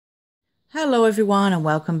Hello everyone and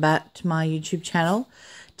welcome back to my YouTube channel.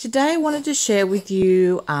 Today I wanted to share with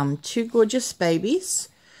you two gorgeous babies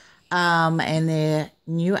and their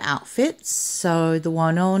new outfits. So the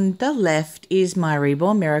one on the left is my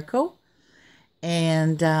Reborn Miracle,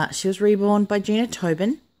 and she was reborn by Gina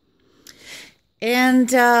Tobin.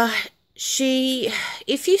 And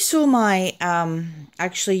if you saw my,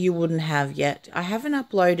 actually you wouldn't have yet. I haven't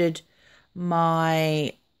uploaded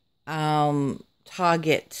my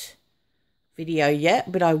Target video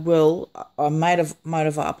yet, but I will. I might have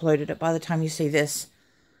uploaded it by the time you see this.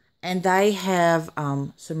 And they have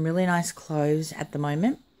some really nice clothes at the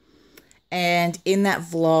moment. And in that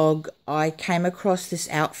vlog, I came across this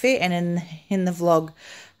outfit, and in the vlog,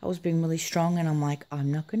 I was being really strong, and I'm like,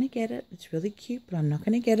 I'm not going to get it. It's really cute, but I'm not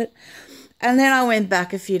going to get it. And then I went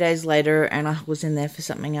back a few days later, and I was in there for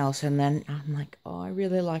something else, and then I'm like, oh, I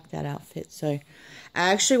really like that outfit. So I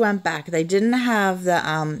actually went back. They didn't have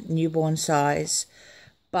the newborn size,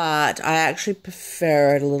 but I actually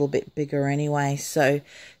prefer it a little bit bigger anyway. So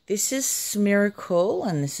this is Miracle,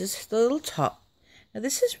 and this is the little top. Now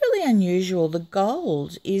this is really unusual. The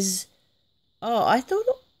gold is, oh, I thought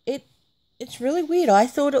it's really weird. I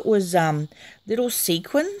thought it was little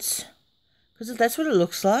sequins, because that's what it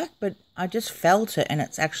looks like, but I just felt it, and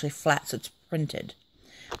it's actually flat, so it's printed.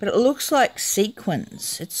 But it looks like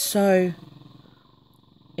sequins. It's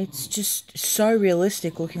just so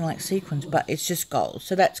realistic, looking like sequins, but it's just gold,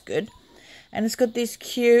 so that's good. And it's got these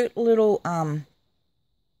cute little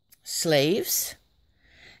sleeves,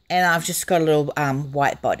 and I've just got a little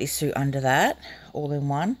white bodysuit under that, all in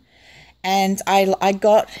one. And I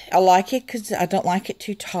like it because I don't like it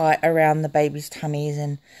too tight around the baby's tummies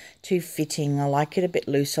and too fitting. I like it a bit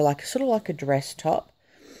looser, sort of like a dress top.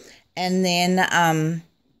 And then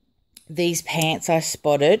these pants I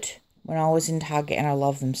spotted when I was in Target, and I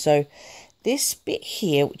love them. So this bit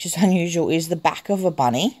here, which is unusual, is the back of a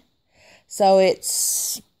bunny. So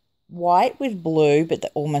it's white with blue, but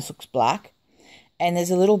that almost looks black. And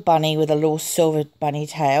there's a little bunny with a little silver bunny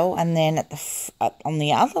tail. And then on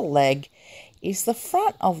the other leg is the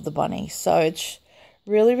front of the bunny. So it's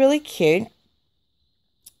really, really cute.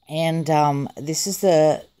 And this is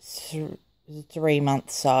the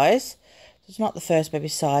 3-month size. It's not the first baby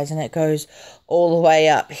size, and it goes all the way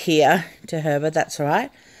up here to her, but that's all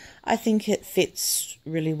right. I think it fits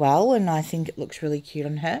really well, and I think it looks really cute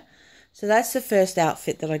on her. So that's the first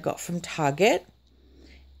outfit that I got from Target.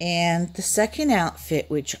 And the second outfit,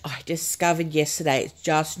 which I discovered yesterday, it's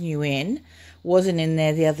just new in, wasn't in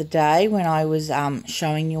there the other day when I was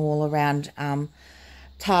showing you all around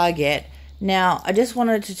Target. Now, I just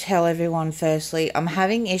wanted to tell everyone, firstly, I'm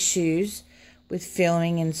having issues with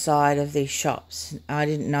filming inside of these shops. I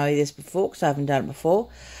didn't know this before because I haven't done it before.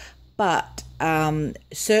 But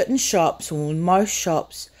certain shops, or most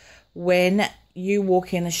shops, when you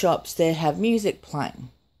walk in the shops, they have music playing.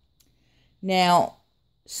 Now,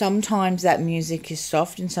 sometimes that music is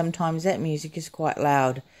soft and sometimes that music is quite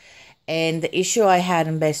loud. And the issue I had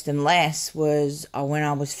in Best and Less was when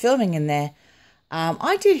I was filming in there,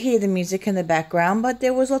 I did hear the music in the background, but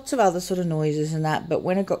there was lots of other sort of noises and that. But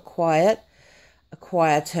when it got quieter,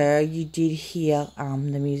 you did hear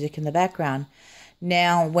the music in the background.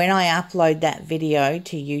 Now, when I upload that video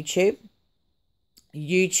to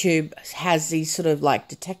YouTube has these sort of like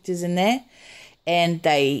detectors in there, and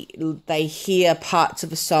they hear parts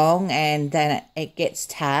of a song, and then it gets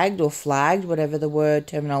tagged or flagged, whatever the word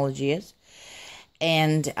terminology is,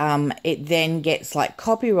 and it then gets like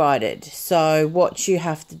copyrighted. So what you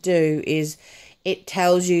have to do is, it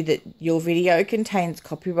tells you that your video contains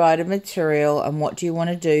copyrighted material and what do you want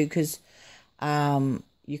to do, because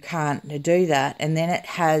you can't do that. And then it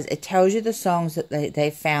tells you the songs that they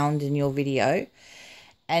found in your video.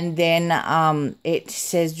 And then it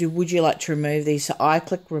says, would you like to remove these? So I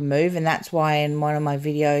click remove, and that's why in one of my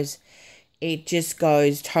videos it just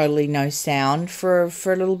goes totally no sound for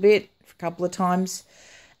a little bit, for a couple of times.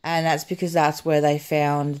 And that's because that's where they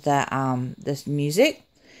found that this music.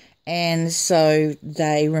 And so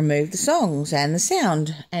they removed the songs and the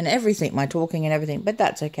sound and everything, my talking and everything, but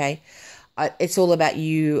that's okay. It's all about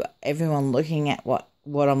you, everyone looking at what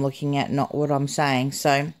I'm looking at, not what I'm saying.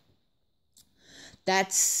 So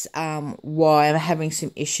that's why I'm having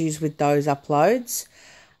some issues with those uploads.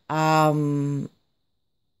 So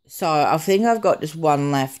I think I've got just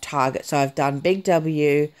one left, Target. So I've done Big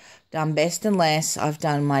W, done Best and Less, I've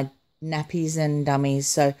done my nappies and dummies.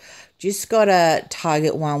 So just got a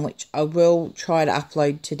Target one, which I will try to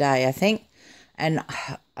upload today, I think. And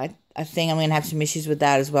I think I'm going to have some issues with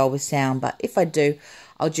that as well with sound. But if I do,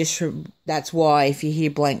 that's why if you hear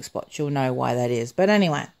blank spots, you'll know why that is. But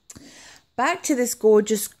anyway, back to this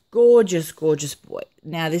gorgeous gorgeous, gorgeous boy.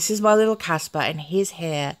 Now, this is my little Caspar, and his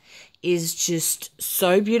hair is just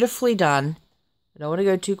so beautifully done. I don't want to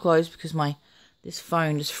go too close because this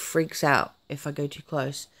phone just freaks out if I go too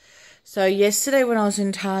close. So yesterday when I was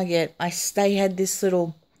in Target, they had this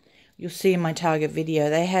little, you'll see in my Target video,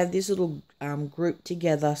 they had this little group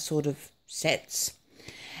together sort of sets.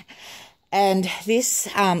 And this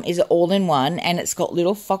is all-in-one, and it's got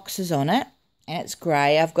little foxes on it, and it's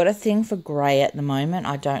grey. I've got a thing for grey at the moment.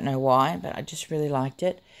 I don't know why, but I just really liked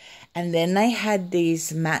it. And then they had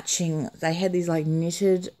these matching, they had these like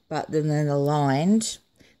knitted, but then they're lined.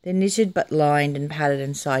 They're knitted but lined and padded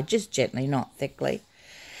inside, just gently, not thickly.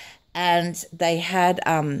 And they had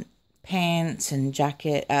pants and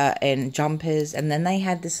jacket and jumpers, and then they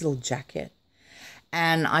had this little jacket.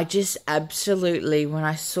 And I just absolutely, when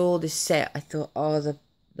I saw this set, I thought, oh,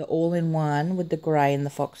 the all-in-one with the grey and the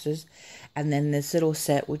foxes, and then this little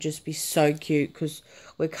set will just be so cute because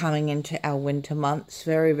we're coming into our winter months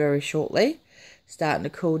very, very shortly. Starting to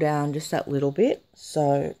cool down just that little bit,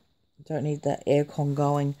 so don't need the aircon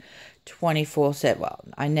going 24/7. Well,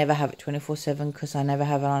 I never have it 24/7 because I never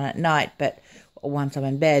have it on at night, but once I'm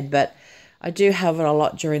in bed. But I do have it a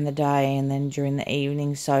lot during the day and then during the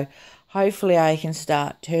evening, so hopefully I can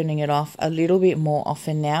start turning it off a little bit more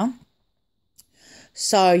often now.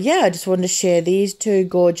 So yeah, I just wanted to share these two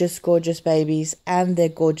gorgeous, gorgeous babies and their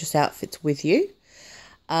gorgeous outfits with you.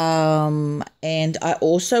 And I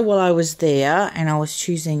also, while I was there and I was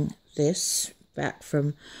choosing this back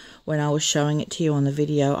from when I was showing it to you on the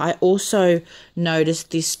video, I also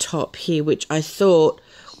noticed this top here, which I thought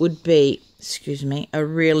would be, excuse me, a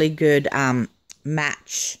really good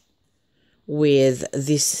match with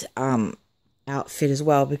this outfit as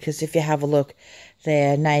well, because if you have a look,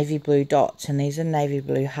 they're navy blue dots and these are navy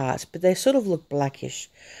blue hearts, but they sort of look blackish.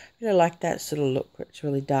 I really like that sort of look where it's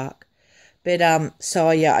really dark. But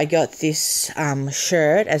so yeah, I got this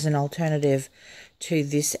shirt as an alternative to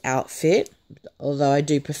this outfit, although I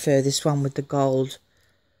do prefer this one with the gold.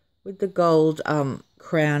 With the gold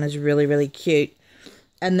crown is really, really cute.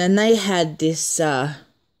 And then they had this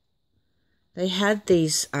they had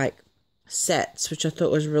these like sets, which I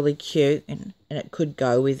thought was really cute, and it could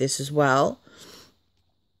go with this as well.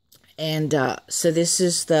 And so this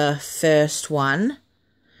is the first one.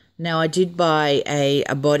 Now, I did buy a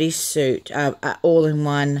bodysuit,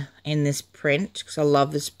 all-in-one in this print, because I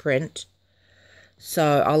love this print.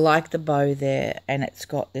 So I like the bow there, and it's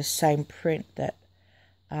got this same print that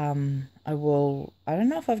I don't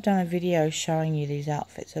know if I've done a video showing you these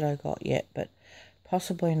outfits that I got yet, but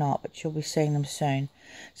possibly not, but you'll be seeing them soon.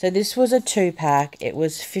 So this was a 2-pack. It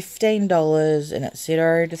was $15, and it's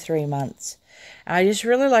 0 to 3 months. And I just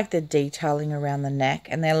really like the detailing around the neck,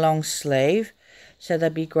 and they're long sleeve, so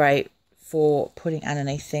they'd be great for putting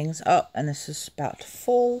underneath things. Oh, and this is about to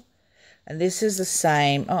fall. And this is the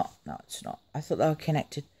same. Oh, no, it's not. I thought they were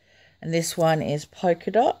connected. And this one is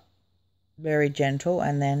polka dot, very gentle,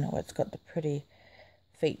 and then it's got the pretty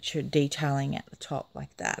feature detailing at the top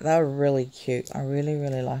like that. They're really cute. I really,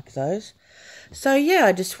 really like those. So yeah,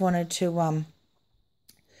 I just wanted to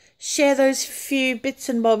share those few bits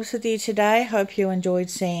and bobs with you today. Hope you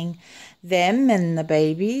enjoyed seeing them and the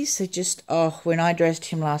babies. So just, oh, when I dressed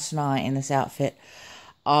him last night in this outfit,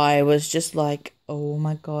 I was just like, oh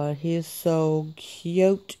my god, he is so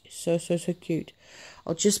cute. So, so, so cute.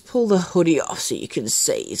 I'll just pull the hoodie off so you can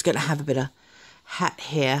see. He's going to have a bit of hat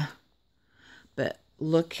hair. But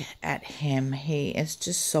look at him. He is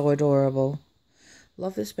just so adorable.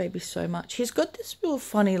 Love this baby so much. He's got this real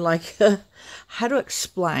funny, like, how to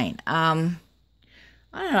explain? I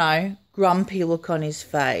don't know, grumpy look on his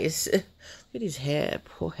face. Look at his hair,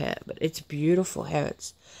 poor hair, but it's beautiful hair.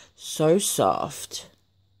 It's so soft.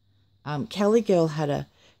 Kelly Girl had a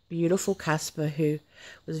beautiful Caspar who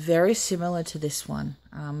was very similar to this one,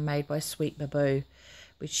 made by Sweet Baboo,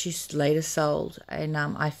 which she later sold, and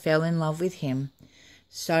I fell in love with him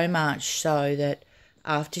so much so that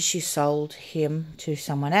after she sold him to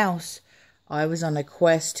someone else, I was on a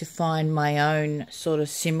quest to find my own sort of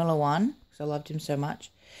similar one, because I loved him so much.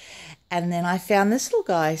 And then I found this little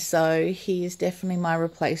guy, so he is definitely my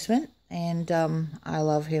replacement, and I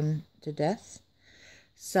love him to death.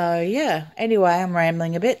 So yeah, anyway, I'm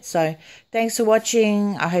rambling a bit, so thanks for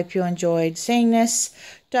watching. I hope you enjoyed seeing this.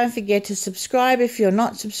 Don't forget to subscribe if you're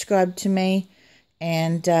not subscribed to me.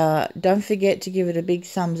 And don't forget to give it a big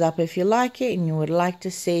thumbs up if you like it and you would like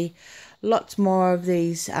to see lots more of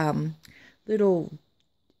these little,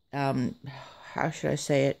 how should I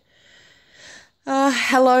say it,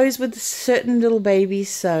 hellos with certain little babies.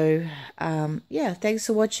 So, yeah, thanks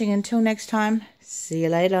for watching. Until next time, see you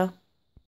later.